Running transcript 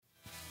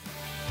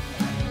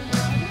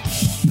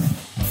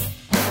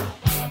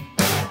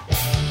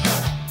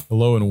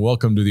Hello and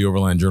welcome to the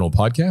Overland Journal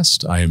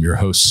podcast. I am your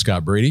host,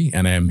 Scott Brady,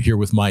 and I am here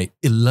with my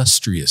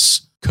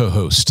illustrious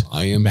co-host,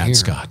 Matt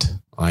Scott.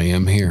 I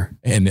am here.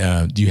 And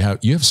you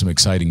have some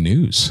exciting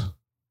news.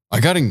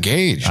 I got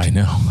engaged. I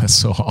know. That's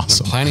so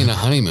awesome. I'm planning a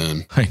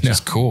honeymoon. I know. Which is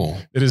cool.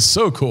 It is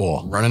so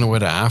cool. Running away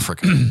to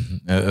Africa.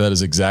 That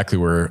is exactly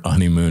where a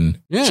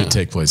honeymoon should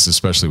take place,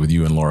 especially with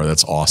you and Laura.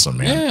 That's awesome,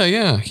 man.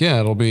 Yeah.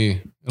 It'll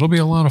be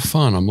a lot of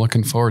fun. I'm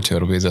looking forward to it.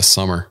 It'll be this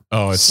summer.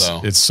 Oh,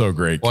 it's so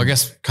great. Well, I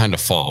guess kind of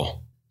fall.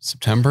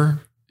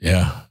 September?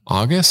 Yeah.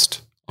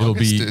 August?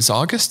 Is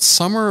August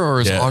summer or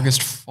is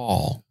August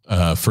fall?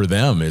 For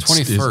them, it's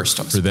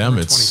 21st. For them,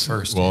 it's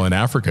 21st. Well, in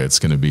Africa, it's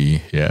going to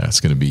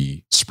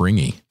be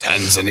springy.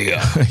 Tanzania.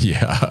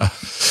 Yeah,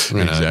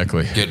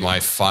 exactly. Get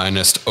my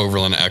finest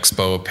Overland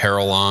Expo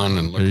apparel on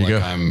and look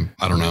like I'm,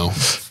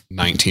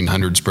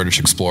 1900s British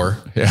explorer.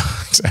 Yeah,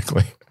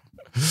 exactly.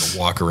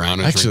 Walk around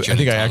and I think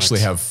I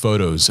actually have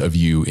photos of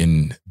you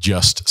in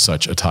just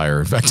such attire.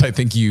 In fact, I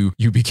think you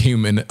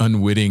became an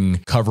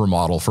unwitting cover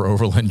model for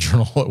Overland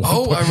Journal at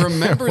one point. I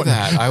remember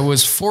that. I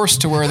was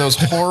forced to wear those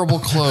horrible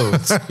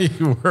clothes.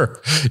 You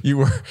were,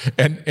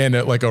 and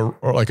like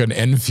an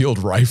Enfield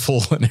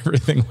rifle and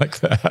everything like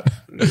that.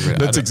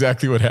 That's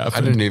exactly what happened.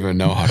 I didn't even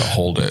know how to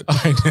hold it.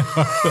 I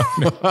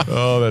know.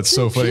 Oh, that's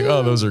so funny.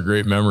 Oh, those are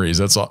great memories.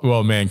 That's all.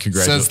 Well, man,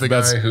 congratulations. Says the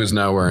guy who's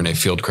now wearing a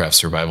Fieldcraft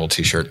survival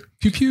t-shirt.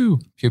 Pew, pew.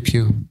 Pew,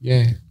 pew.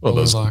 Yay. Well,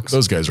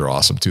 those guys are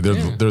awesome too.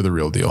 They're the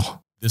real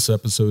deal. This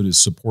episode is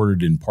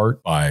supported in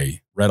part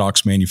by Red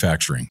Ox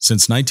Manufacturing.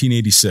 Since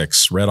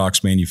 1986, Red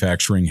Ox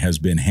Manufacturing has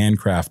been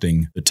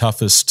handcrafting the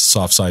toughest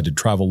soft-sided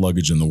travel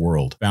luggage in the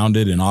world.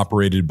 Founded and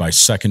operated by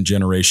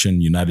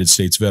second-generation United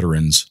States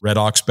veterans, Red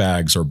Ox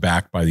bags are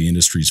backed by the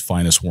industry's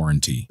finest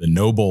warranty, the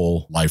No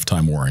Bull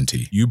lifetime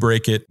warranty. You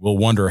break it, we'll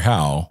wonder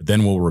how, but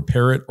then we'll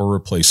repair it or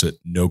replace it,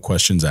 no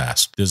questions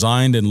asked.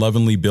 Designed and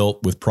lovingly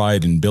built with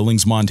pride in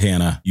Billings,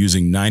 Montana,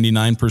 using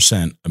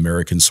 99%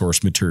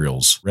 American-sourced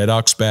materials, Red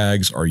Ox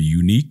bags are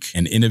unique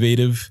and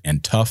innovative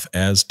and tough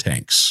as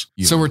tanks.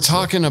 So we're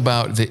talking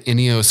about the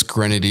Ineos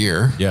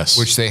Grenadier, yes,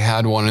 which they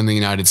had one in the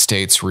United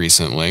States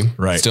recently,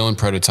 right? Still in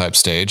prototype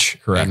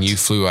stage. Correct. And you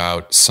flew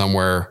out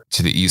somewhere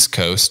to the East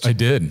Coast. I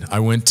did.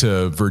 I went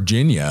to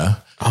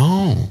Virginia.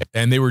 Oh,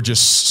 and they were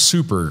just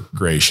super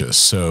gracious.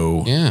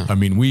 So, yeah. I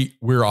mean,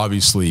 we're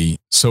obviously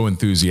so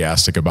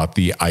enthusiastic about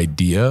the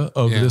idea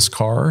of this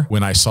car.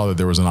 When I saw that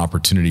there was an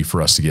opportunity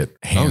for us to get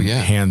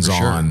hands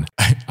on,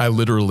 sure. I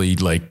literally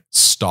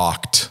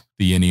stalked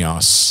the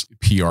Ineos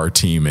PR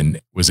team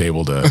and was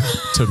able to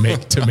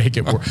make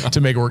it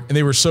work. And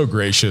they were so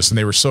gracious and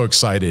they were so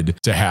excited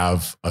to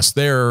have us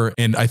there.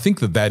 And I think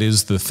that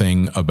is the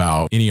thing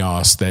about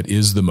Ineos that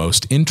is the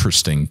most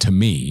interesting to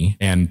me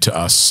and to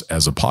us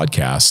as a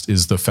podcast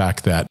is the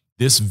fact that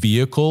this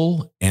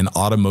vehicle and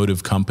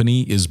automotive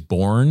company is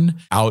born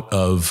out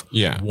of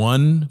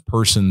one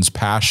person's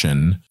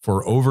passion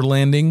for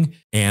overlanding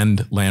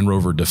and Land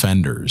Rover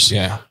Defenders.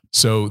 Yeah.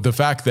 So the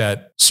fact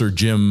that Sir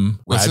Jim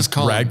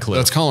Radcliffe...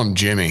 Let's call him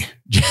Jimmy.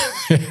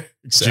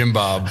 Jim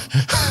Bob.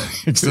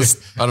 I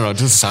don't know. It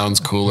just sounds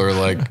cooler,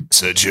 like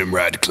Sir Jim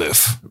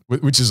Radcliffe.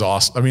 Which is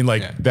awesome. I mean,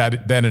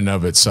 that in and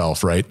of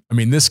itself, right? I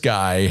mean, this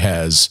guy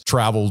has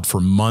traveled for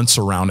months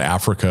around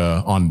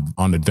Africa on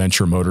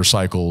adventure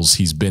motorcycles.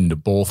 He's been to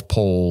both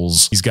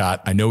poles.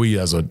 I know he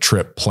has a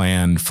trip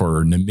planned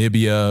for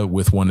Namibia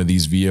with one of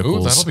these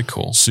vehicles. Ooh, that'll be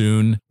cool.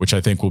 Soon, which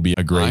I think will be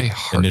a great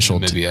initial.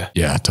 Namibia.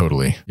 Yeah,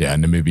 totally. Yeah,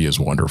 Namibia is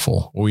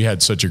wonderful. Well, we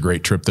had such a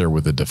great trip there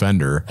with the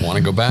Defender. I want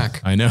to go back.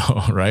 I know,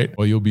 right?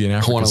 Well, you'll be in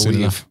Africa. I want to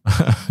leave.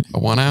 I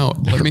want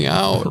out. Let me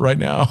out. Right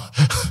now.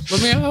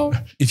 Let me out.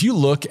 If you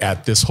look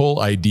at this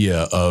whole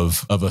idea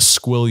of a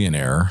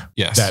squillionaire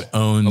that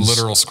owns... A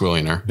literal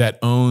squillionaire. That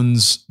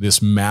owns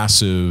this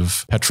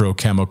massive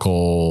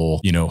petrochemical,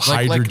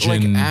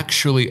 hydrogen... Like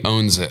actually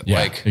owns it.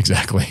 Yeah,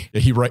 exactly.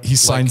 He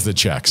signs the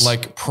checks.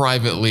 Like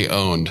privately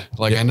owned.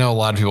 I know a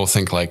lot of people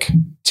think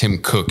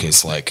Tim Cook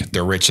is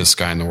the richest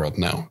guy in the world.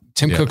 No.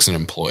 Tim Cook's an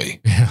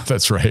employee. Yeah,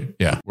 that's right.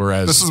 Yeah.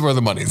 Whereas this is where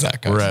the money's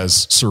at, guys.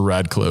 Whereas Sir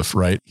Radcliffe,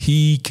 right?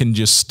 He can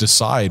just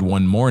decide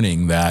one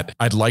morning that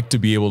I'd like to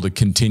be able to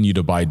continue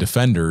to buy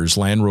Defenders.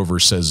 Land Rover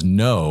says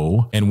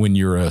no. And when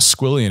you're a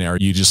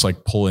squillionaire, you just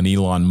pull an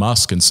Elon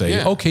Musk and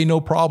say, okay, no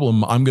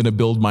problem. I'm going to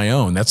build my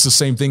own. That's the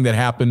same thing that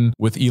happened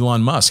with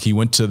Elon Musk. He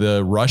went to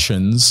the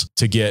Russians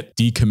to get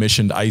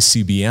decommissioned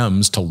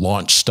ICBMs to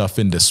launch stuff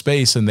into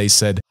space. And they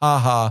said,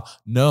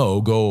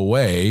 no, go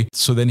away.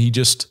 So then he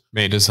just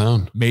made his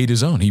own.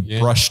 He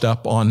brushed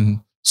up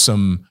on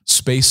some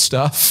space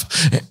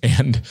stuff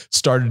and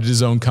started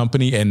his own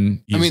company.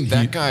 And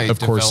that guy of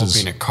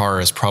developing a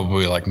car is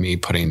probably like me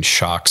putting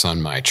shocks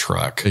on my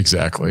truck.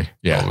 Exactly.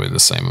 Yeah. Probably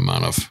the same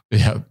amount of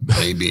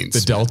beans.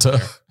 The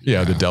Delta.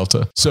 Yeah, the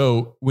Delta.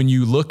 So when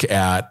you look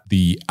at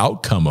the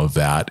outcome of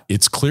that,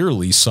 it's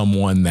clearly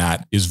someone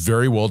that is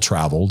very well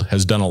traveled,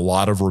 has done a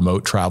lot of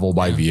remote travel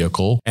by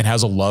vehicle, and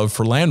has a love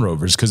for Land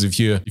Rovers. Because if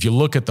you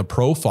look at the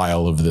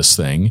profile of this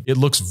thing, it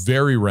looks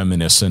very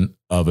reminiscent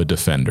of a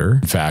Defender.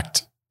 In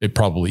fact, it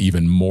probably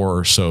even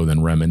more so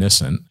than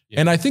reminiscent.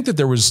 And I think that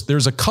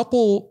there's a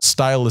couple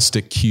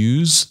stylistic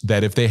cues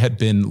that if they had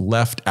been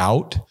left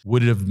out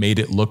would have made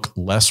it look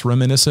less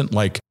reminiscent,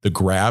 like the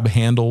grab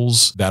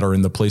handles that are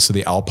in the place of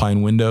the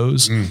Alpine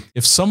windows.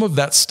 If some of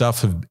that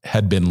stuff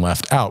had been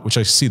left out, which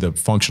I see the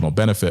functional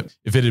benefit,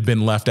 if it had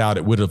been left out,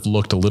 it would have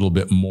looked a little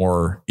bit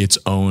more its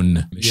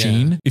own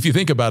machine. If you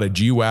think about a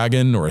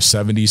G-Wagon or a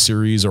 70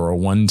 series or a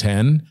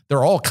 110,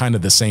 they're all kind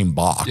of the same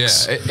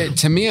box. Yeah.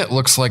 To me, it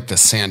looks like the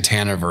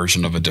Santana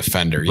version of a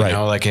Defender. You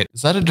know, like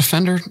is that a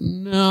Defender?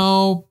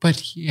 No,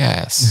 but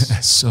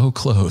yes. So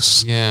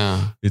close.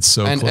 Yeah. It's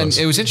so close. And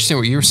it was interesting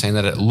what you were saying,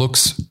 that it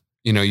looks,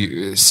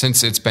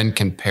 since it's been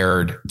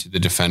compared to the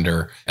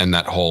Defender and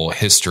that whole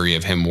history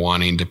of him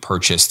wanting to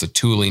purchase the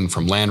tooling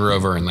from Land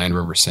Rover and Land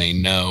Rover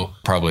saying no,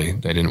 probably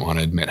they didn't want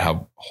to admit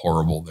how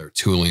horrible their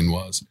tooling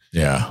was.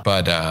 Yeah.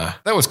 But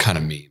that was kind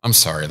of mean. I'm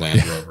sorry,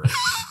 Land Rover.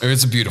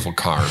 It's a beautiful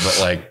car, but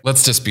like,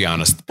 let's just be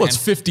honest. Well, it's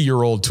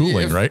 50-year-old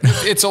tooling, right?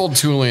 It's old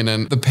tooling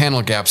and the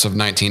panel gaps of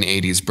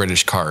 1980s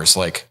British cars.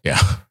 Like, yeah.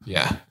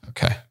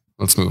 Okay.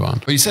 Let's move on.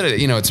 But you said it,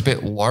 it's a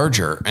bit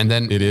larger. And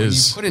then it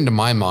is. You put into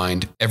my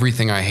mind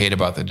everything I hate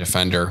about the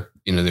Defender,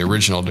 the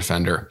original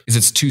Defender, is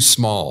it's too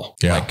small.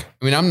 Yeah. Like,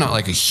 I'm not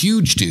like a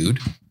huge dude.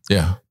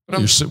 Yeah. But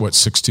you're 6'2",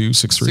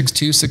 6'3"?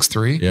 6'2",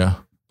 6'3". Yeah.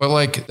 But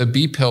like the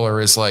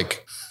B-pillar is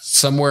like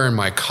somewhere in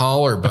my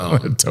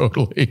collarbone.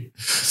 Totally.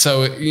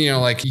 So,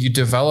 like you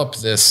develop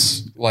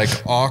this like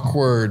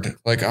awkward,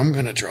 like I'm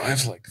going to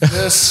drive like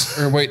this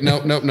or wait,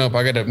 nope.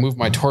 I got to move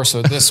my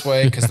torso this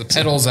way because the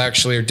pedals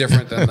actually are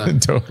different than the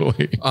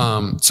totally.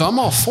 So I'm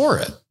all for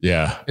it.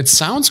 Yeah. It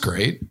sounds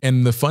great.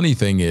 And the funny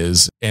thing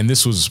is, and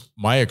this was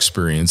my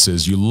experience,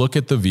 is you look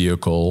at the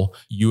vehicle,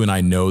 you and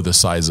I know the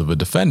size of a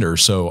Defender.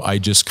 So I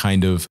just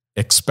kind of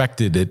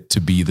expected it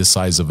to be the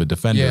size of a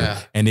Defender,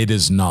 and it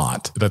is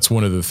not. That's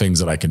one of the things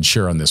that I can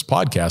share on this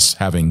podcast,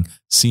 having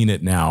seen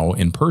it now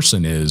in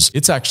person, is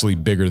it's actually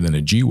bigger than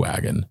a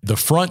G-Wagon. The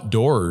front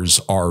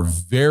doors are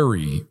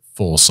very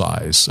full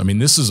size. I mean,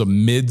 this is a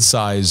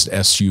mid-sized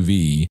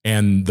SUV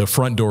and the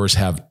front doors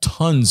have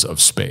tons of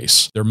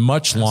space. They're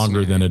much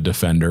longer than a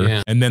Defender.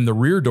 Yeah. And then the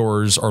rear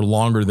doors are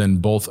longer than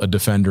both a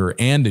Defender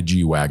and a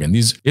G-Wagon.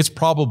 It's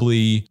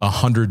probably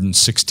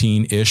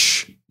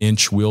 116-ish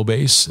inch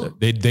wheelbase.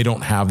 They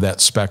don't have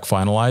that spec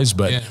finalized,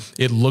 but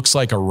it looks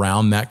like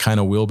around that kind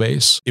of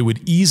wheelbase. It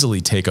would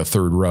easily take a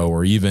third row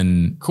or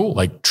even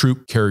like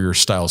troop carrier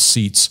style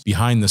seats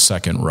behind the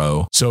second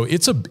row. So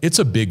it's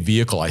a big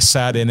vehicle. I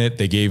sat in it.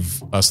 They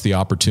gave us the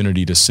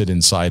opportunity to sit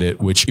inside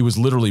it, which it was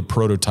literally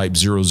prototype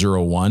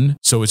 001.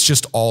 So it's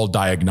just all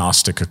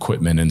diagnostic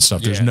equipment and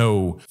stuff. There's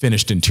no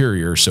finished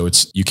interior. So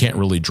you can't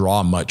really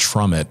draw much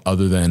from it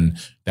other than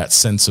that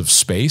sense of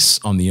space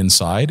on the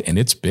inside. And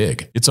it's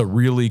big. It's a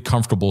really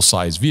comfortable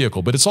size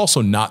vehicle, but it's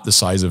also not the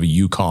size of a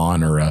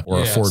Yukon or a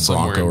Ford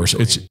Bronco. Or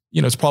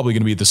it's probably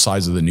going to be the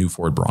size of the new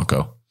Ford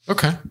Bronco.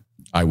 Okay.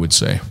 I would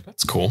say.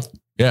 That's cool.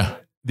 Yeah.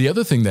 The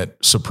other thing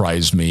that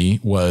surprised me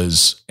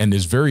was, and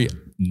is very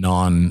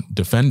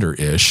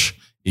non-Defender-ish,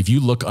 if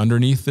you look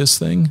underneath this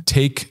thing,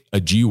 take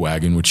a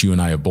G-Wagon, which you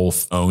and I have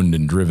both owned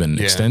and driven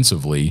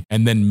extensively,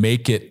 and then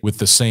make it with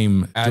the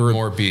same... Add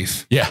more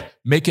beef. Yeah.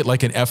 Make it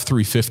like an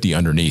F-350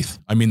 underneath.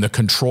 I mean, the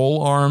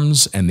control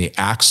arms and the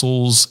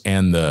axles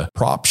and the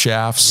prop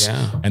shafts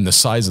and the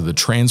size of the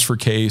transfer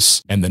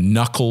case and the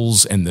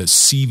knuckles and the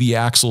CV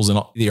axles, and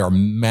all, they are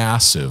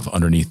massive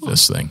underneath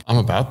this thing. I'm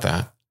about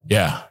that.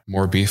 Yeah.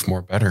 More beef,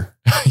 more better.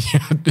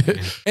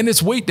 And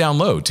it's weight down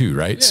low too,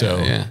 right?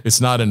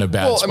 It's not in a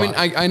bad spot. I mean,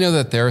 I know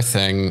that their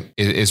thing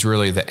is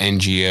really the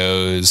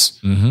NGOs,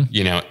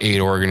 8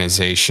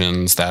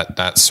 organizations,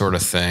 that sort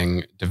of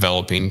thing,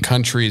 developing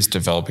countries,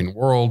 developing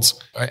worlds.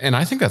 And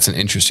I think that's an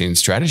interesting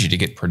strategy to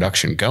get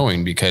production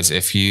going, because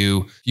if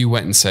you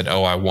went and said,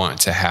 oh, I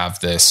want to have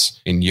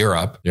this in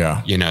Europe,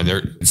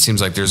 it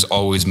seems like there's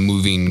always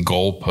moving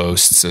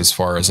goalposts as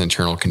far as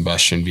internal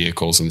combustion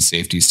vehicles and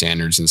safety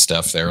standards and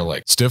stuff there.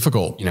 Like, it's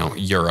difficult.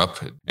 Europe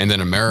and then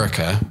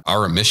America,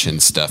 our emission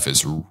stuff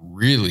is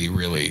really,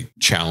 really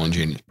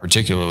challenging,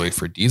 particularly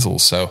for diesel.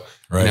 So,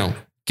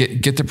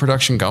 get the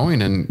production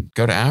going and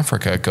go to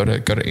Africa, go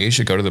to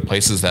Asia, go to the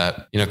places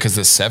that, because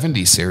the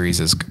 70 series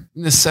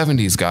the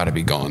 70's got to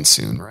be gone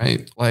soon,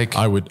 right? Like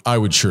I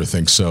would sure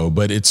think so,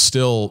 but it's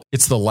the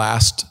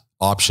last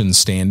option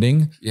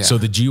standing. Yeah. So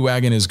the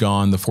G-Wagon is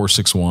gone, the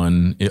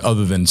 461,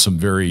 other than some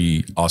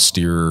very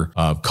austere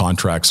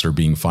contracts that are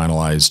being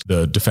finalized.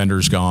 The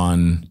Defender's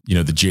gone,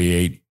 the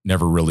J8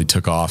 never really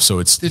took off. So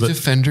it's the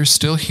Defender's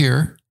still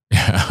here.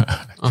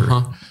 Yeah.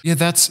 Yeah,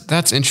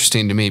 that's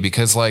interesting to me,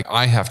 because like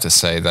I have to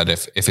say that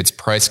if it's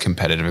price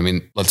competitive, I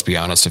mean, let's be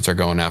honest, if they're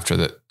going after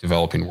the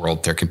developing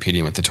world, they're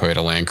competing with the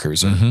Toyota Land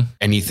Cruiser. Mm-hmm.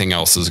 Anything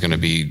else is going to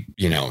be,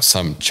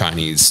 some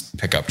Chinese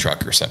pickup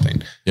truck or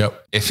something.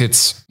 Yep. If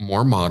it's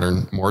more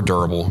modern, more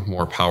durable,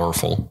 more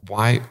powerful,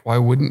 why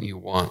wouldn't you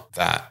want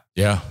that?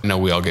 Yeah. I know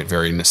we all get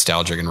very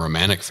nostalgic and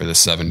romantic for the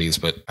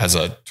 70s, but as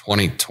a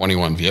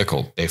 2021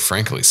 vehicle, they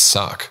frankly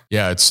suck.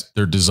 Yeah.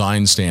 Their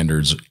design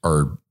standards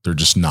they're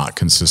just not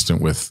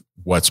consistent with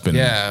what's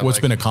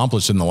been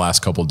accomplished in the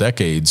last couple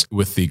decades.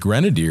 With the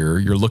Grenadier,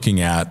 you're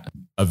looking at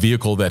a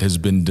vehicle that has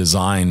been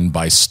designed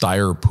by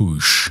Steyr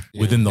Pusch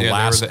within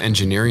the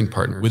engineering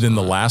partners within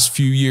the last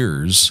few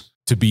years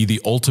to be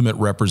the ultimate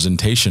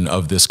representation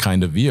of this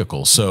kind of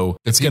vehicle. So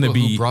it's going to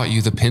be who brought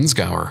you the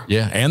Pinzgauer.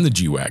 Yeah. And the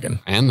G-Wagon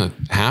and the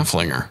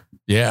Haflinger.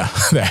 Yeah.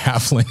 The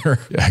Haflinger.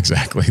 Yeah,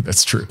 exactly.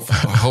 That's true.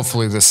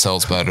 Hopefully this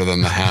sells better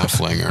than the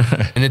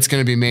Haflinger. And it's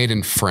going to be made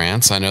in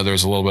France. I know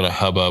there's a little bit of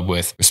hubbub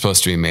with it's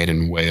supposed to be made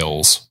in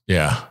Wales.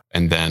 Yeah.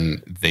 And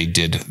then they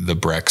did the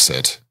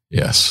Brexit.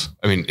 Yes.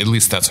 I mean, at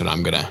least that's what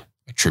I'm going to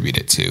attribute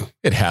it to.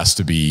 It has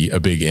to be a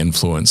big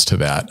influence to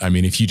that. I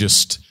mean, if you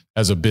just,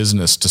 as a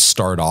business, to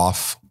start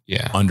off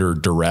under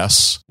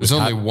duress. There's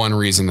only one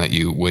reason that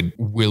you would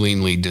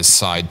willingly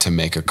decide to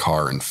make a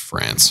car in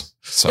France.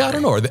 Sorry. Yeah, I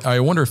don't know.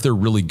 I wonder if they're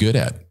really good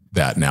at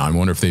that now. I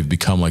wonder if they've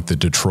become like the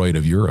Detroit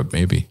of Europe,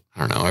 maybe.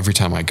 I don't know. Every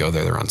time I go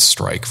there, they're on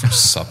strike for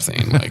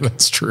something. Like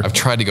that's true. I've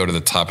tried to go to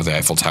the top of the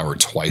Eiffel Tower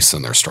twice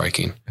and they're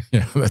striking.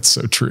 Yeah, that's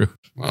so true.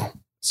 Well,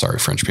 sorry,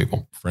 French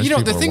people.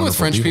 The thing with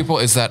French people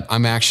is that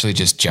I'm actually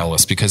just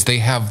jealous because they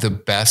have the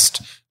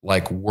best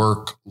like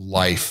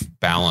work-life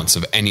balance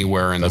of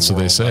anywhere in the world. That's what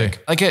they say.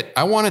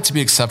 I want it to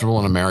be acceptable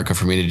in America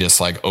for me to just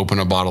like open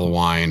a bottle of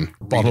wine,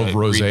 bottle of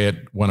rosé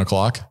at 1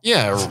 o'clock.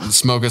 Yeah. Or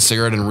smoke a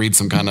cigarette and read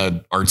some kind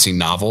of artsy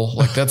novel.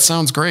 Like that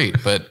sounds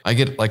great, but I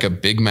get like a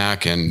Big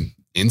Mac and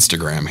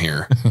Instagram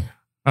here.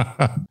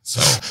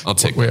 So I'll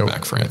take that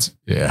back, France.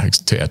 Yeah,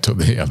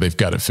 totally. Yeah, they've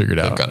got it figured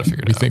out.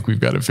 We think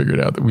we've got it figured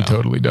out that we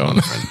totally don't.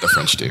 The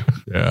French do.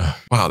 Yeah.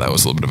 Wow, that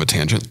was a little bit of a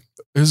tangent.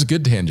 It was a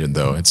good tangent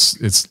though. It's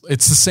the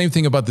same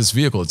thing about this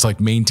vehicle. It's like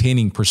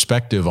maintaining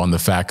perspective on the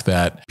fact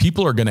that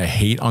people are going to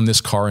hate on this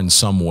car in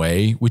some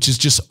way, which is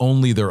just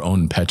only their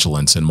own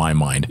petulance in my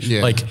mind.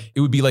 Yeah. Like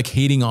it would be like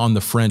hating on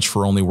the French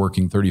for only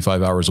working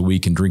 35 hours a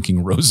week and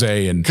drinking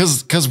rosé and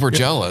because we're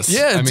jealous.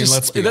 Yeah. I mean,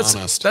 let's be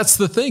honest. That's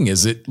the thing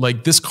is it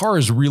like this car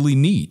is really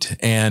neat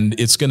and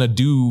it's going to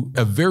do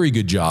a very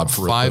good job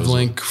for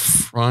 5-link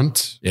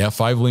front. Yeah.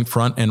 5-link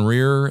front and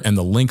rear. And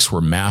the links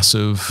were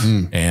massive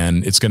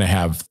and it's going to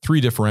have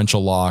 3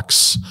 differential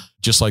locks,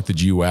 just like the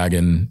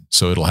G-Wagon.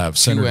 So it'll have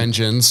 2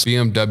 engines,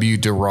 BMW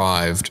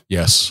derived.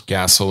 Yes.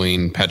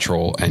 Gasoline,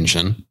 petrol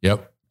engine.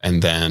 Yep.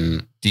 And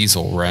then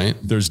diesel, right?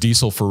 There's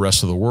diesel for the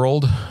rest of the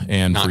world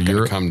and not for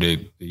Europe. Come to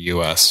the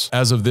US.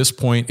 As of this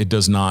point, it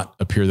does not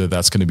appear that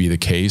that's going to be the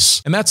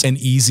case. And that's an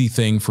easy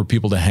thing for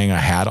people to hang a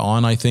hat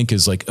on, I think,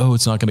 is like, oh,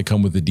 it's not going to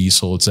come with the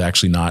diesel. It's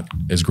actually not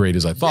as great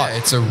as I thought. Yeah,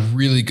 it's a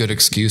really good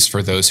excuse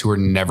for those who are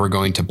never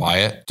going to buy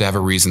it to have a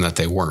reason that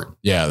they weren't.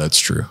 Yeah, that's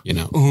true.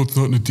 Oh, it's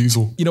not in a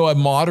diesel. A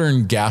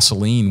modern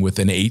gasoline with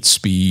an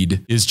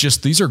 8-speed is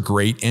just, these are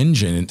great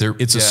engine.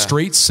 It's a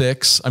straight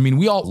 6. I mean,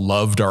 we all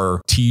loved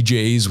our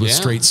TJs with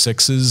straight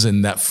 6s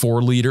and that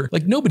 4-liter.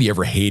 Like nobody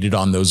ever hated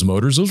on those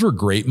motors. Those were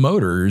great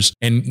motors.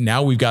 And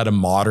now we've got a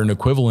modern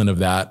equivalent of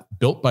that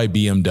built by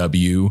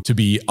BMW to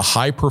be a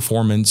high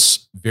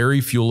performance,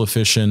 very fuel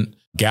efficient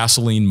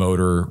gasoline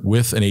motor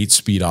with an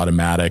 8-speed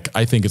automatic.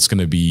 I think it's going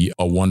to be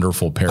a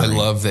wonderful pairing. I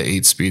love the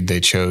 8-speed.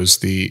 They chose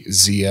the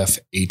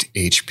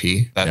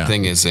ZF8HP. That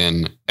thing is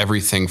in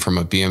everything from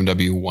a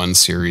BMW 1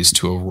 Series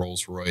to a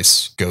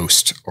Rolls-Royce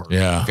Ghost or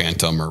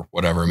Phantom or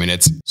whatever. I mean,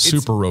 it's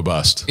super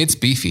robust. It's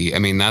beefy. I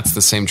mean, that's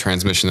the same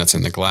transmission that's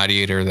in the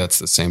Gladiator. That's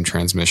the same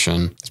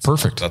transmission. It's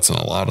perfect. That's in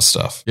a lot of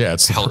stuff. Yeah,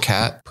 it's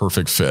Hellcat.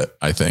 Perfect fit,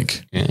 I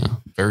think. Yeah,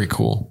 very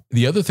cool.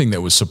 The other thing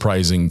that was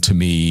surprising to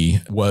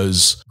me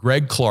was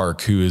Greg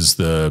Clark, who is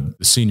the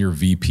senior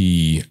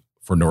VP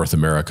for North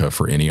America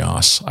for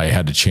Ineos. I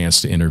had a chance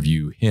to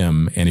interview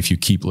him. And if you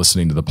keep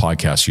listening to the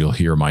podcast, you'll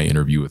hear my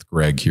interview with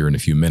Greg here in a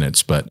few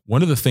minutes. But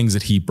one of the things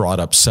that he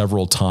brought up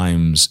several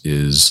times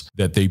is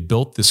that they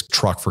built this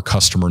truck for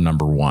customer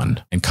number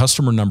 1. And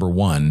customer number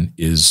 1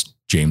 is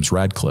James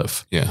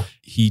Radcliffe. Yeah.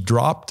 He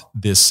dropped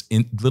this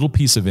little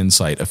piece of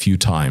insight a few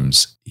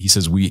times. He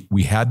says, we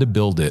had to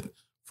build it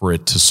for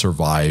it to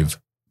survive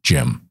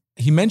Jim.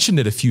 He mentioned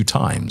it a few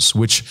times,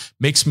 which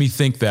makes me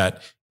think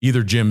that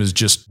either Jim is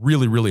just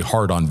really, really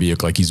hard on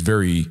vehicle. Like he's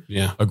very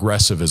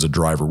aggressive as a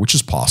driver, which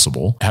is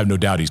possible. I have no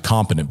doubt he's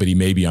competent, but he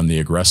may be on the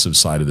aggressive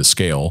side of the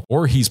scale,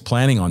 or he's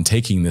planning on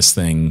taking this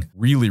thing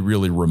really,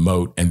 really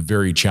remote and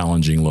very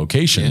challenging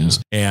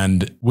locations. Yeah.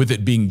 And with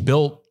it being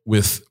built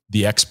with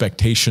the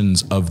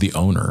expectations of the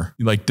owner,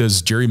 like,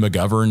 does Jerry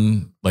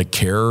McGovern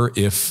care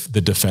if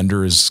the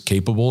Defender is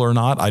capable or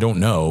not? I don't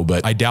know,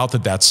 but I doubt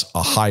that that's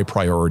a high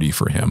priority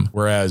for him.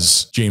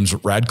 Whereas James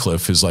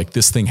Radcliffe is like,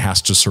 this thing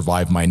has to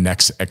survive my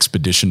next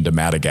expedition to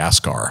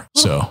Madagascar.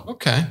 So,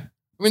 okay.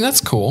 I mean,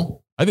 that's cool.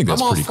 I think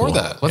that's pretty cool. I'm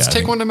all for that. Let's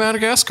take one to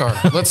Madagascar.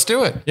 Let's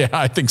do it. Yeah,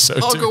 I think so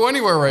I'll go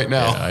anywhere right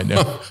now. Yeah, I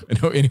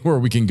know anywhere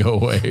we can go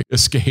away,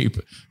 escape.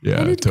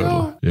 Yeah,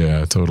 totally.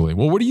 Yeah, totally.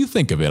 Well, what do you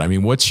think of it? I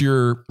mean, what's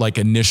your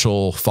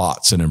initial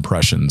thoughts and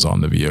impressions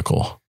on the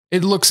vehicle?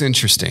 It looks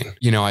interesting.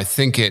 I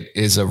think it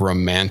is a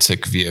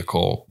romantic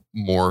vehicle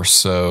more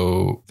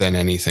so than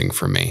anything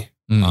for me.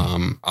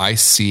 I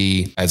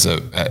see as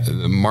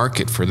the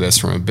market for this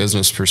from a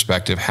business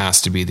perspective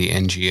has to be the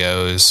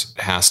NGOs,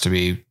 has to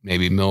be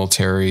maybe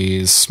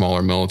militaries,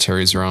 smaller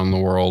militaries around the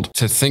world.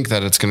 To think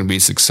that it's going to be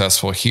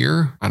successful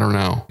here, I don't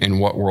know. In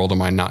what world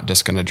am I not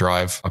just going to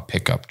drive a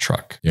pickup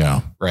truck?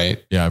 Yeah.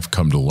 Right. Yeah. I've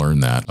come to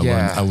learn that.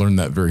 I learned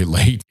that very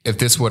late. If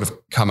this would have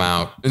come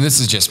out, and this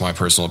is just my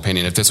personal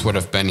opinion, if this would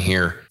have been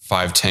here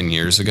 5-10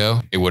 years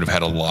ago, it would have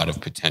had a lot of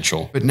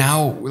potential. But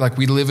now, like,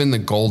 we live in the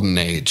golden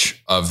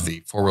age of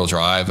the 4-wheel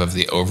drive, of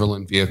the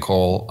overland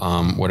vehicle,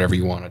 whatever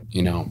you want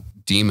to,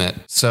 deem it.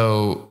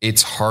 So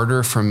it's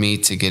harder for me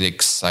to get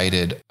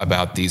excited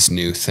about these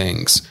new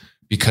things,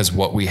 because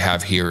what we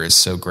have here is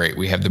so great.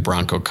 We have the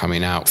Bronco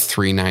coming out,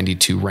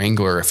 392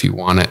 Wrangler if you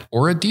want it,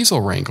 or a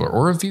diesel Wrangler,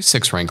 or a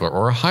V6 Wrangler,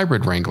 or a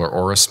hybrid Wrangler,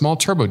 or a small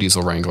turbo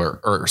diesel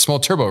Wrangler, or small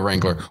turbo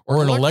Wrangler,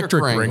 or an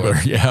electric Wrangler.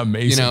 Yeah,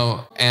 amazing.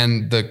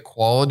 And the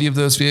quality of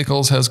those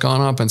vehicles has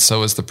gone up, and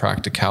so has the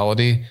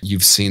practicality.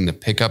 You've seen the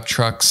pickup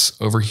trucks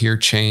over here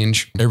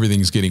change.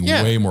 Everything's getting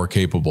way more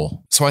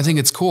capable. So I think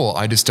it's cool.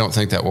 I just don't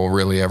think that we'll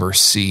really ever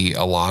see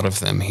a lot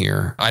of them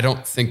here. I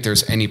don't think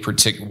there's any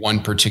one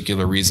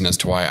particular reason as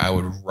to why I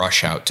would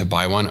rush out to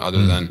buy one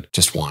other than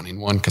just wanting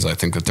one, because I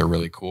think that they're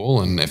really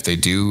cool. And if they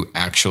do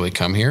actually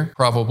come here,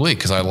 probably,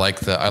 because I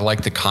like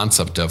the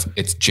concept of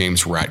it's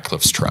James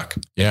Ratcliffe's truck.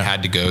 Yeah. It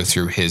had to go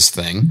through his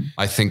thing.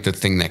 I think the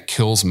thing that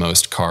kills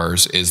most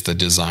cars is the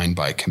design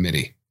by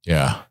committee.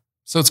 Yeah.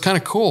 So it's kind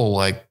of cool,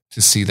 like,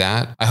 to see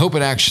that. I hope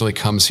it actually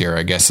comes here,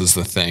 I guess, is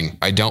the thing.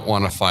 I don't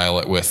want to file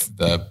it with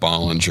the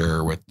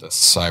Bollinger, with the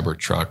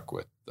Cybertruck,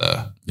 with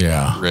the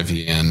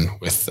Rivian,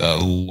 with the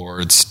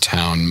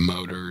Lordstown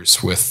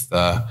Motors, with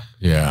the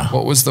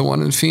what was the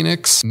one in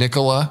Phoenix?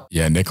 Nikola.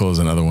 Yeah, Nikola's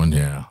another one.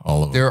 Yeah,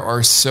 all of them. There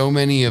are so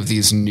many of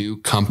these new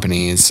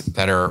companies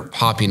that are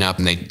popping up,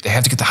 and they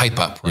have to get the hype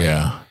up. Right?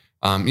 Yeah.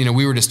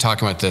 We were just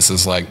talking about this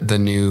as like the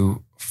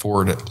new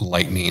Ford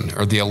Lightning,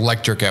 or the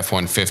electric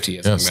F-150,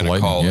 as I'm going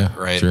to call it.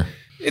 Right. Sure.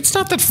 It's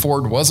not that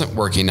Ford wasn't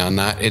working on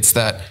that. It's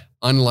that,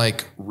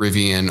 unlike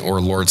Rivian or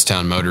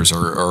Lordstown Motors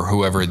or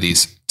whoever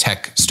these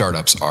tech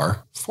startups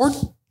are, Ford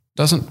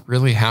doesn't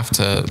really have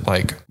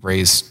to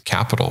raise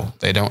capital.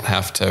 They don't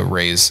have to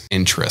raise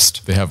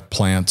interest. They have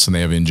plants and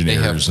they have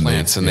engineers.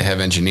 They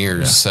have engineers.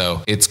 Yeah.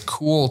 So it's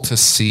cool to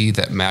see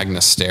that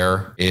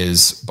Magna-Steyr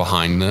is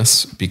behind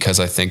this, because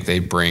I think they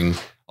bring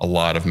a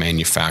lot of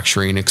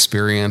manufacturing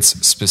experience.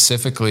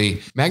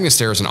 Specifically,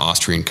 Magna-Steyr is an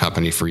Austrian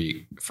company,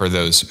 for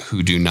those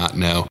who do not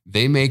know.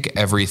 They make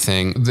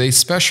everything. They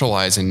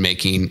specialize in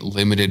making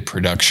limited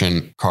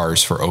production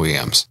cars for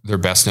OEMs. They're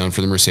best known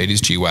for the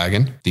Mercedes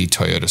G-Wagon. The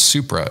Toyota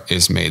Supra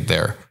is made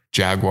there.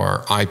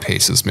 Jaguar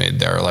I-Pace is made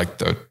there. Like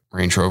the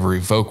Range Rover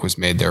Evoque was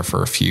made there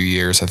for a few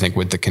years, I think,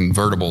 with the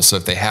convertible. So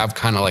if they have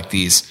kind of like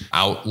these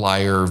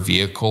outlier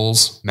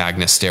vehicles,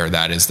 Magna-Steyr,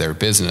 that is their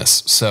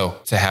business. So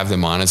to have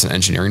them on as an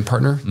engineering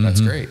partner,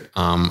 that's great.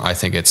 I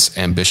think it's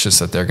ambitious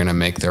that they're going to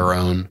make their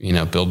own,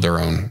 build their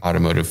own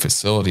automotive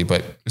facility,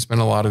 but there's been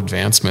a lot of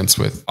advancements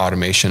with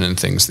automation and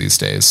things these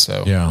days.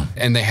 So,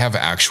 and they have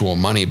actual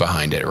money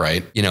behind it,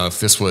 right?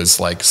 If this was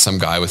like some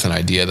guy with an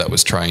idea that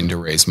was trying to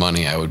raise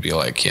money, I would be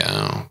like,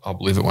 I'll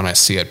believe it when I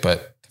see it.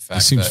 But it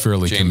seems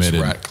fairly committed.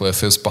 James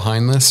Ratcliffe is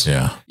behind this.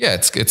 Yeah,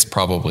 it's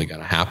probably going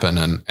to happen,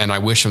 and I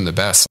wish him the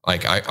best.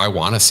 Like I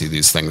want to see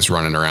these things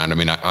running around. I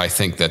mean, I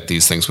think that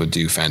these things would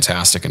do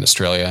fantastic in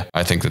Australia.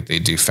 I think that they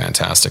do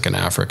fantastic in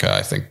Africa.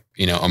 I think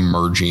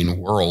emerging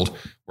world,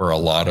 where a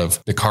lot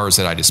of the cars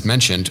that I just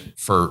mentioned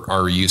for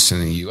our use in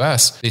the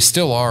US, they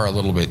still are a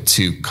little bit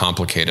too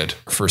complicated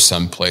for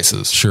some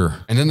places.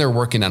 Sure. And then they're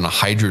working on a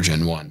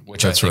hydrogen one,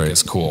 which I think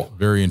is cool.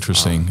 Very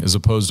interesting. As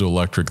opposed to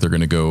electric, they're going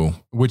to go,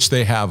 which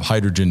they have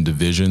hydrogen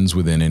divisions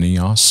within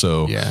Ineos.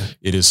 So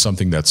it is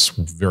something that's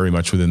very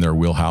much within their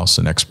wheelhouse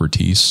and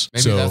expertise.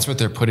 Maybe that's what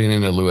they're putting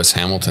into Lewis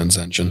Hamilton's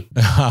engine.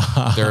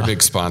 They're a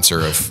big sponsor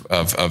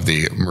of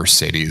the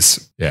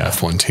Mercedes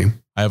F1 team.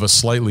 I have a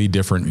slightly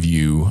different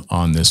view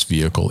on this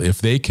vehicle. If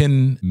they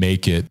can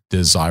make it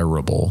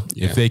desirable,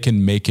 if they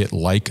can make it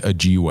like a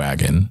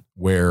G-Wagon,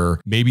 where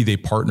maybe they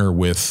partner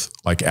with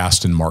like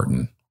Aston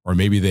Martin, or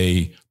maybe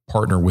they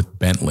partner with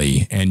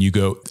Bentley, and you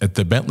go at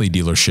the Bentley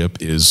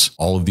dealership is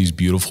all of these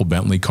beautiful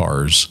Bentley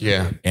cars.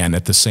 Yeah. And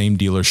at the same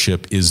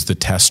dealership is the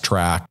test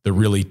track, the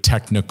really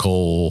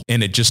technical,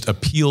 and it just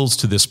appeals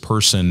to this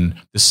person,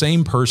 the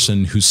same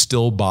person who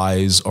still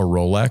buys a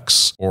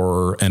Rolex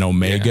or an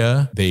Omega.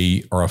 Yeah.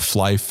 They are a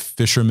fly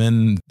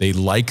fisherman. They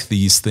like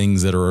these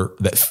things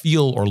that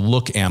feel or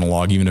look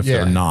analog, even if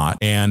they're not,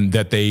 and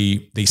that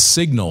they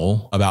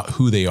signal about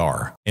who they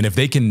are. And if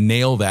they can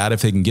nail that,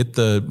 if they can get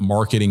the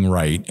marketing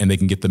right and they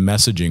can get the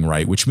messaging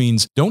right, which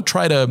means don't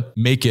try to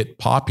make it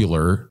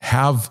popular,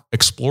 have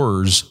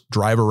explorers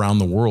drive around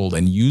the world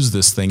and use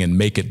this thing and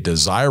make it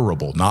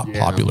desirable, not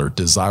popular,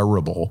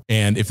 desirable.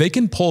 And if they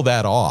can pull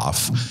that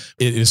off,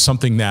 it is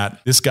something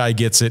that this guy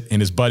gets it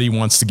and his buddy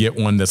wants to get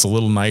one that's a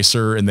little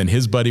nicer. And then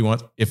his buddy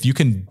if you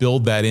can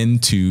build that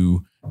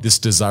into this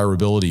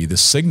desirability,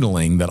 this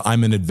signaling that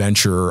I'm an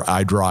adventurer,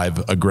 I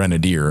drive a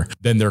Grenadier,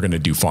 then they're going to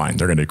do fine.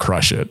 They're going to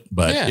crush it.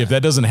 But if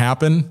that doesn't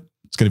happen,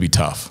 it's going to be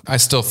tough. I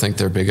still think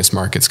their biggest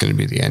market's going to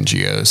be the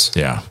NGOs.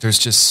 Yeah. There's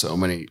just so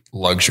many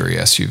luxury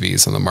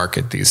SUVs on the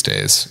market these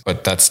days,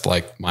 but that's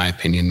like my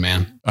opinion,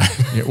 man.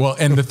 Well,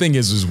 and the thing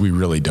is we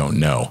really don't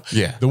know.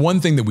 Yeah. The one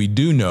thing that we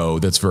do know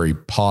that's very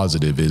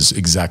positive is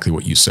exactly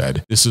what you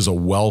said. This is a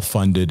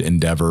well-funded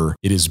endeavor.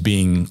 It is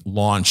being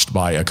launched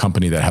by a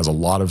company that has a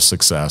lot of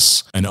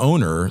success, an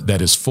owner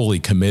that is fully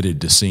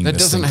committed to seeing that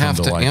this doesn't thing come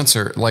have to life.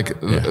 Answer like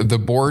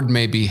the board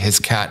may be his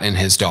cat and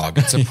his dog.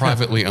 It's a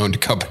privately owned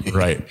company.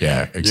 Right.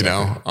 Yeah.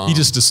 Exactly. He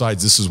just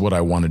decides this is what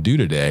I want to do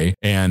today.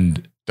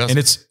 And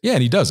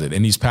he does it,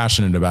 and he's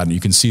passionate about it. You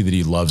can see that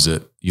he loves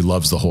it. He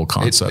loves the whole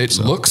concept. It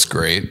looks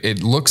great.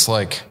 It looks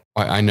like,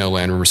 I know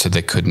Land Rover said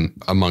they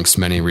couldn't, amongst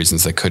many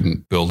reasons, they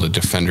couldn't build a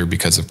Defender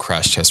because of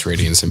crash test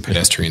ratings and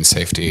pedestrian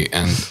safety.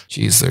 And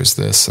geez, there's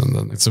this, and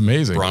then it's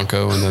amazing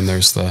Bronco, and then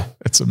there's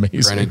it's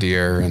amazing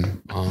Grenadier,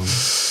 and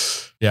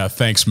yeah,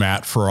 thanks,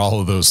 Matt, for all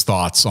of those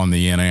thoughts on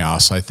the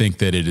Ineos. I think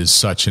that it is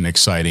such an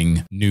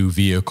exciting new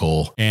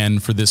vehicle.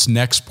 And for this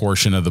next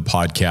portion of the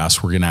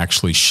podcast, we're going to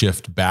actually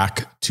shift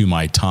back to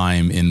my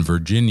time in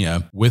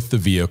Virginia with the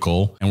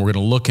vehicle. And we're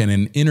going to look at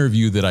an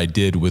interview that I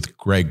did with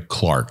Greg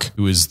Clark,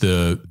 who is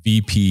the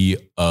VP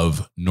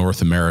of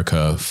North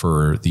America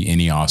for the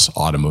Ineos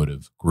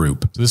Automotive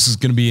Group. So this is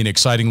going to be an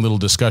exciting little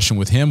discussion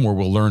with him where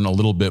we'll learn a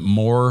little bit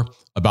more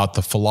about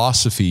the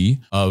philosophy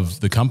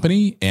of the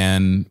company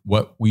and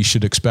what we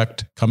should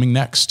expect coming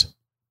next.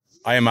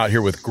 I am out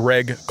here with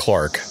Greg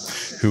Clark,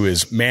 who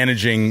is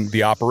managing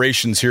the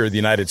operations here in the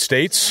United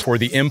States for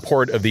the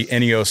import of the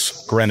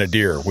Ineos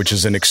Grenadier, which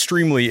is an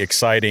extremely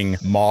exciting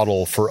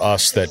model for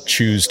us that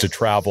choose to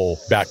travel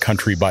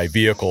backcountry by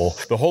vehicle.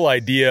 The whole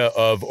idea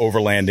of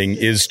overlanding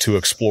is to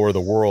explore the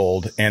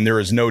world, and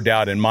there is no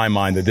doubt in my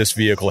mind that this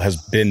vehicle has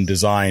been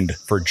designed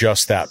for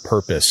just that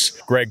purpose.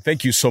 Greg,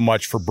 thank you so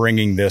much for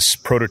bringing this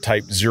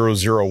prototype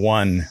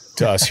 001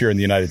 to us here in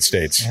the United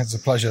States. It's a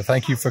pleasure.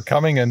 Thank you for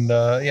coming. And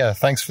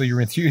thanks for your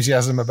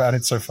enthusiasm about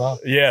it so far.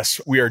 Yes,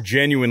 we are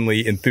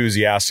genuinely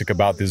enthusiastic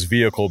about this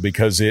vehicle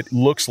because it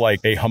looks like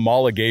a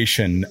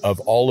homologation of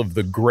all of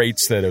the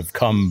greats that have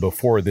come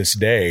before this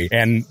day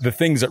and the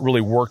things that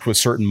really worked with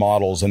certain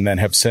models and then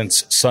have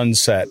since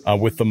sunset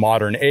with the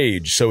modern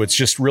age. So it's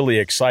just really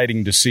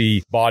exciting to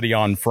see body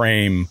on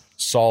frame,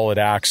 solid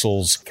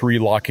axles, 3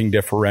 locking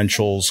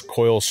differentials,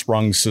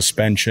 coil-sprung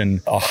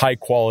suspension, a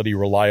high-quality,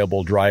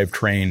 reliable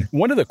drivetrain.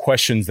 One of the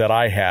questions that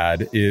I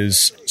had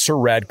is, Sir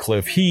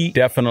Radcliffe, he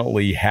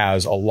definitely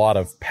has a lot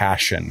of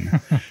passion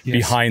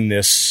behind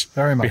this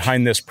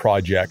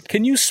project.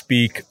 Can you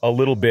speak a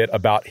little bit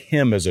about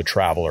him as a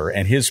traveler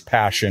and his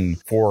passion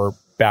for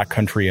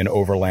backcountry and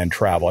overland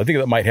travel? I think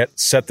that might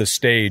set the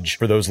stage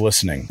for those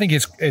listening. I think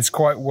it's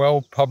quite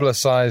well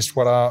publicized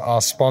what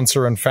our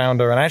sponsor and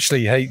founder, and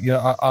actually,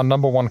 our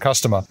number one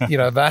customer.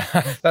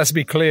 Let's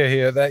be clear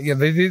here that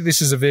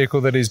this is a vehicle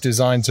that is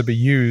designed to be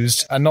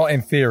used, and not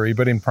in theory,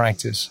 but in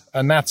practice.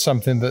 And that's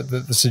something that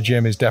the Sir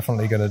Jim is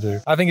definitely going to do.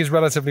 I think it's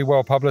relatively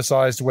well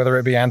publicized, whether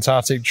it be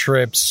Antarctic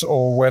trips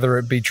or whether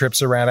it be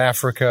trips around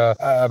Africa,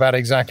 about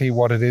exactly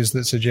what it is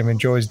that Sir Jim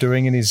enjoys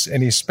doing in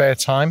his spare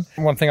time.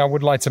 One thing I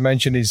would like to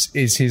mention is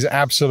his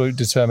absolute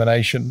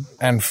determination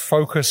and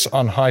focus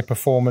on high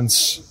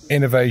performance,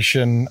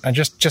 innovation, and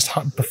just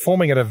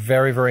performing at a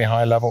very, very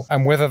high level.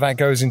 And whether that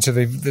goes into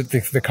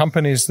the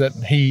companies that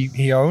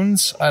he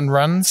owns and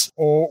runs,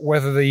 or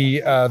whether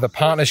the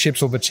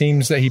partnerships or the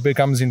teams that he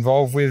becomes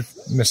involved with,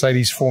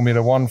 Mercedes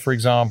Formula One, for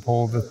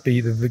example,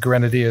 the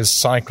Grenadiers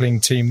cycling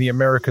team, the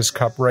America's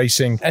Cup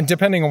racing. And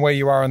depending on where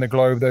you are in the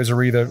globe, those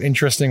are either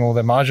interesting or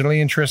they're marginally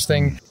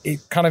interesting.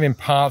 It kind of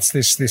imparts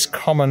this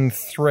common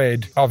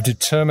thread of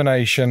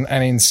determination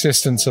and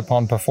insistence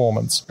upon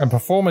performance. And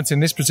performance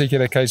in this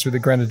particular case with the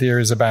Grenadier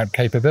is about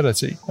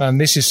capability. And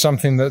this is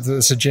something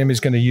that Sir Jim is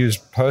going to use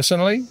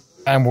personally,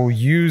 and will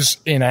use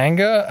in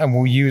anger, and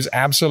will use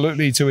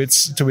absolutely to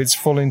its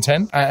full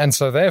intent. And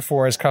so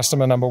therefore, as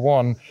customer number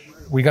one,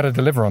 we got to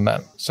deliver on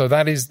that. So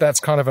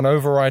that's kind of an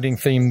overriding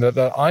theme that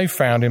I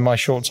found in my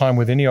short time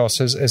with Ineos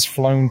has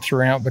flown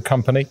throughout the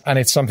company. And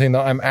it's something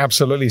that I'm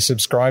absolutely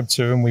subscribed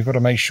to. And we've got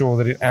to make sure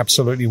that it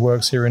absolutely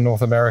works here in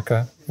North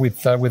America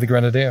with the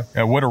Grenadier.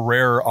 What a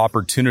rare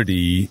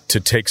opportunity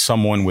to take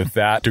someone with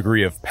that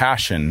degree of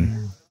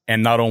passion,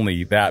 and not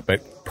only that,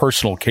 but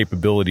personal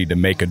capability to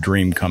make a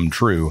dream come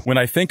true. When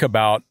I think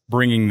about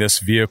bringing this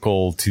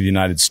vehicle to the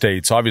United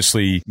States,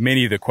 obviously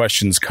many of the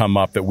questions come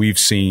up that we've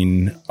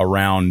seen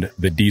around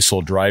the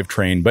diesel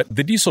drivetrain, but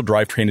the diesel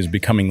drivetrain is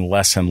becoming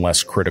less and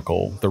less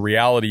critical. The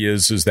reality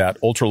is that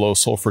ultra-low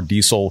sulfur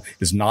diesel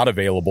is not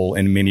available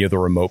in many of the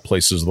remote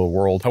places of the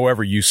world.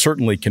 However, you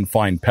certainly can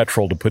find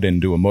petrol to put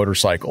into a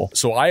motorcycle.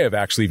 So I have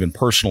actually even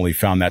personally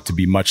found that to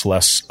be much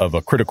less of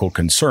a critical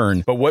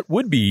concern. But what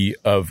would be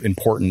of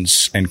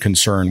importance and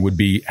concern would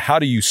be be, how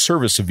do you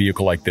service a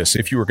vehicle like this?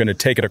 If you were going to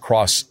take it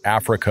across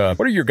Africa,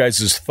 what are your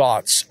guys'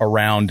 thoughts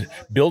around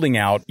building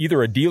out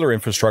either a dealer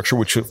infrastructure,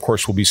 which of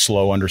course will be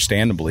slow,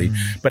 understandably,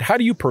 but how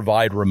do you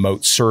provide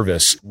remote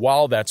service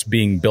while that's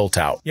being built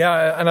out?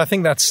 Yeah, and I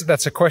think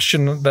that's a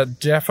question that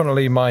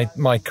definitely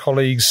my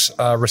colleagues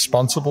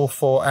responsible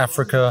for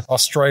Africa,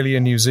 Australia,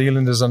 New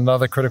Zealand is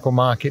another critical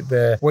market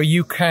there where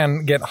you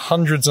can get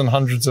hundreds and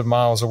hundreds of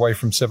miles away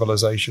from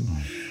civilization.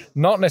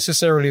 Not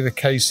necessarily the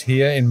case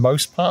here in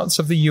most parts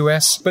of the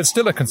US, but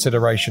still a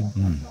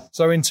consideration.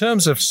 So in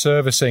terms of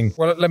servicing,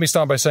 well, let me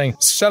start by saying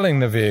selling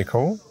the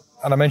vehicle.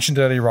 And I mentioned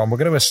earlier on, we're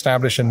going to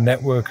establish a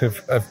network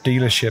of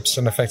dealerships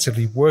and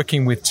effectively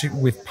working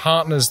with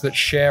partners that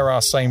share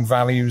our same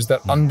values,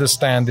 that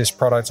understand this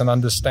product and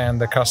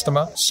understand the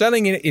customer.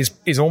 Selling it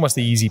is almost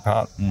the easy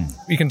part.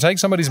 You can take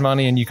somebody's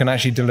money and you can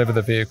actually deliver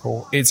the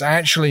vehicle. It's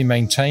actually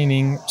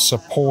maintaining,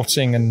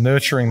 supporting, and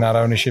nurturing that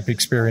ownership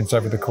experience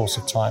over the course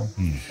of time.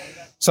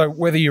 So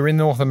whether you're in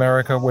North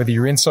America, whether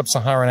you're in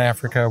Sub-Saharan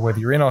Africa, whether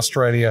you're in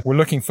Australia, we're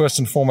looking first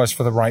and foremost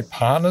for the right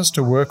partners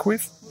to work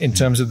with in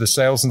terms of the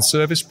sales and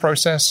service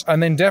process.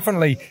 And then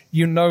definitely,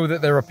 you know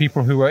that there are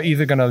people who are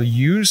either going to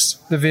use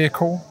the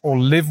vehicle or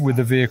live with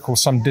the vehicle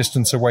some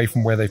distance away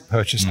from where they've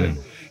purchased it.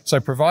 So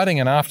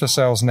providing an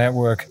after-sales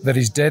network that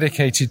is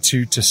dedicated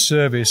to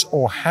service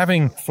or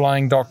having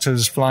flying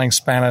doctors, flying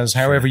spanners,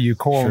 however you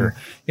call them,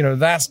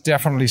 that's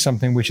definitely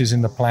something which is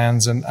in the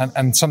plans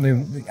and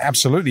something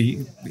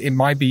absolutely, it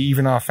might be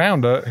even our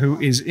founder who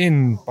is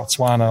in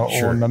Botswana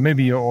or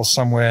Namibia or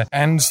somewhere,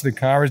 and the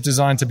car is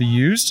designed to be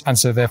used, and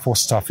so therefore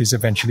stuff is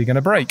eventually going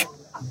to break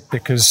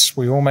because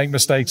we all make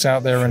mistakes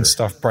out there and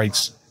stuff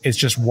breaks. It's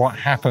just what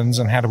happens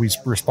and how do we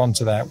respond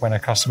to that when a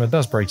customer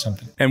does break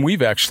something. And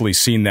we've actually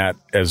seen that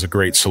as a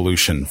great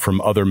solution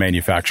from other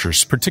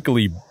manufacturers,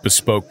 particularly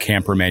bespoke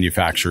camper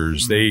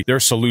manufacturers. Their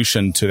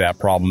solution to that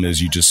problem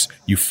is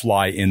you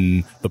fly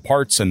in the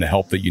parts and the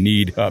help that you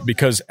need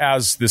because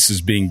as this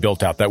is being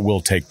built out, that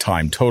will take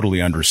time,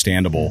 totally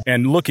understandable.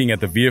 And looking at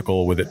the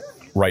vehicle with it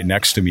right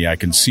next to me, I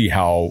can see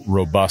how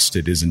robust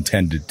it is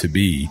intended to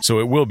be.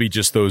 So it will be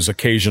just those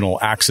occasional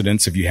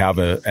accidents if you have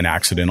an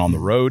accident on the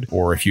road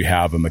or if you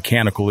have a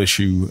mechanical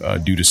issue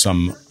due to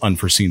some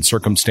unforeseen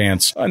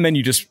circumstance. And then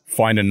you just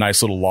find a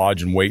nice little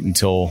lodge and wait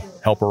until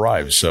help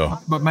arrives. So,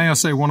 but may I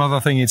say one other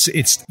thing?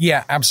 It's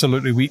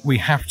absolutely. We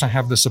have to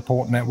have the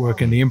support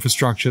network and the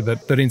infrastructure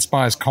that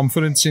inspires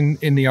confidence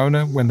in the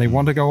owner when they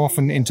want to go off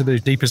into the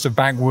deepest of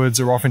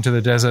backwoods or off into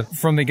the desert.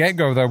 From the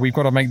get-go, though, we've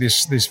got to make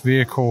this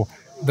vehicle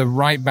the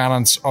right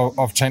balance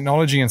of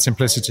technology and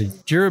simplicity.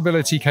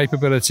 Durability,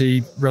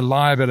 capability,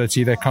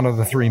 reliability, they're kind of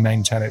the three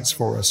main tenets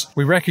for us.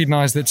 We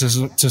recognize that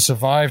to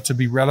survive, to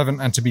be relevant,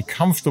 and to be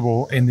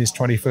comfortable in this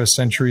 21st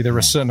century, there are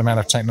a certain amount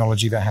of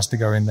technology that has to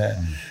go in there.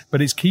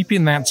 But it's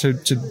keeping that to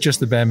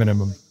just the bare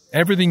minimum.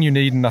 Everything you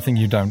need and nothing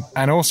you don't.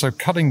 And also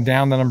cutting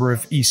down the number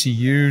of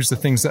ECUs, the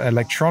things that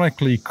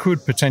electronically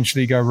could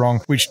potentially go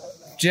wrong, which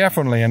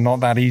definitely are not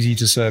that easy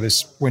to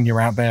service when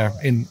you're out there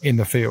in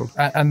the field.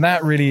 And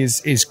that really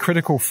is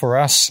critical for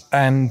us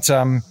and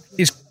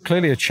is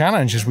clearly a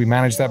challenge as we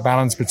manage that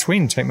balance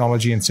between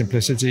technology and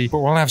simplicity. But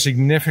we'll have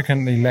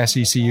significantly less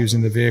ECUs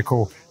in the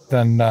vehicle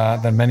than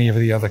many of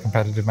the other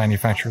competitive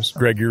manufacturers.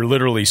 Greg, you're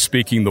literally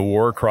speaking the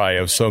war cry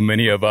of so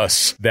many of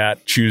us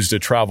that choose to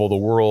travel the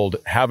world,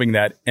 having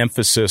that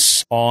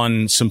emphasis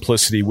on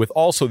simplicity with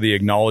also the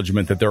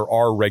acknowledgement that there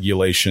are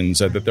regulations,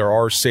 that there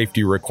are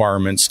safety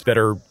requirements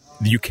that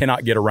you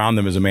cannot get around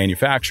them as a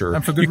manufacturer.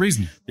 And for good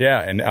reason.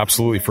 Yeah, and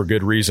absolutely for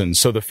good reason.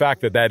 So the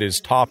fact that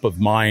is top of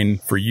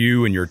mind for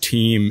you and your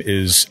team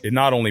it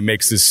not only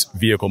makes this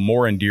vehicle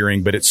more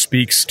endearing, but it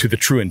speaks to the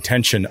true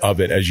intention of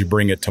it as you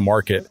bring it to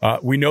market.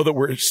 We know that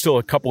we're still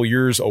a couple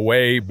years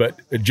away, but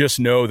just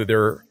know that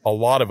a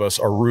lot of us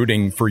are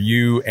rooting for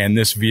you and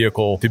this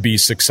vehicle to be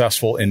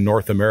successful in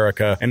North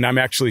America. And I'm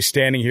actually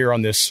standing here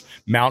on this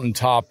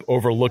mountaintop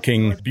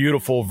overlooking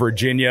beautiful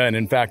Virginia. And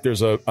in fact,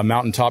 there's a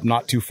mountaintop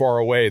not too far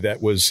away that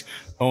was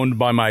owned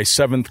by my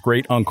seventh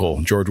great uncle,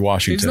 George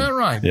Washington. Is that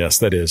right? Yes,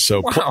 that is.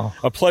 So wow.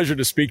 A pleasure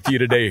to speak to you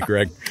today,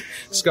 Greg.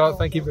 Scott,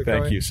 thank you for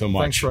coming. Thank you so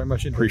much. Thanks very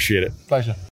much. Appreciate it. Pleasure.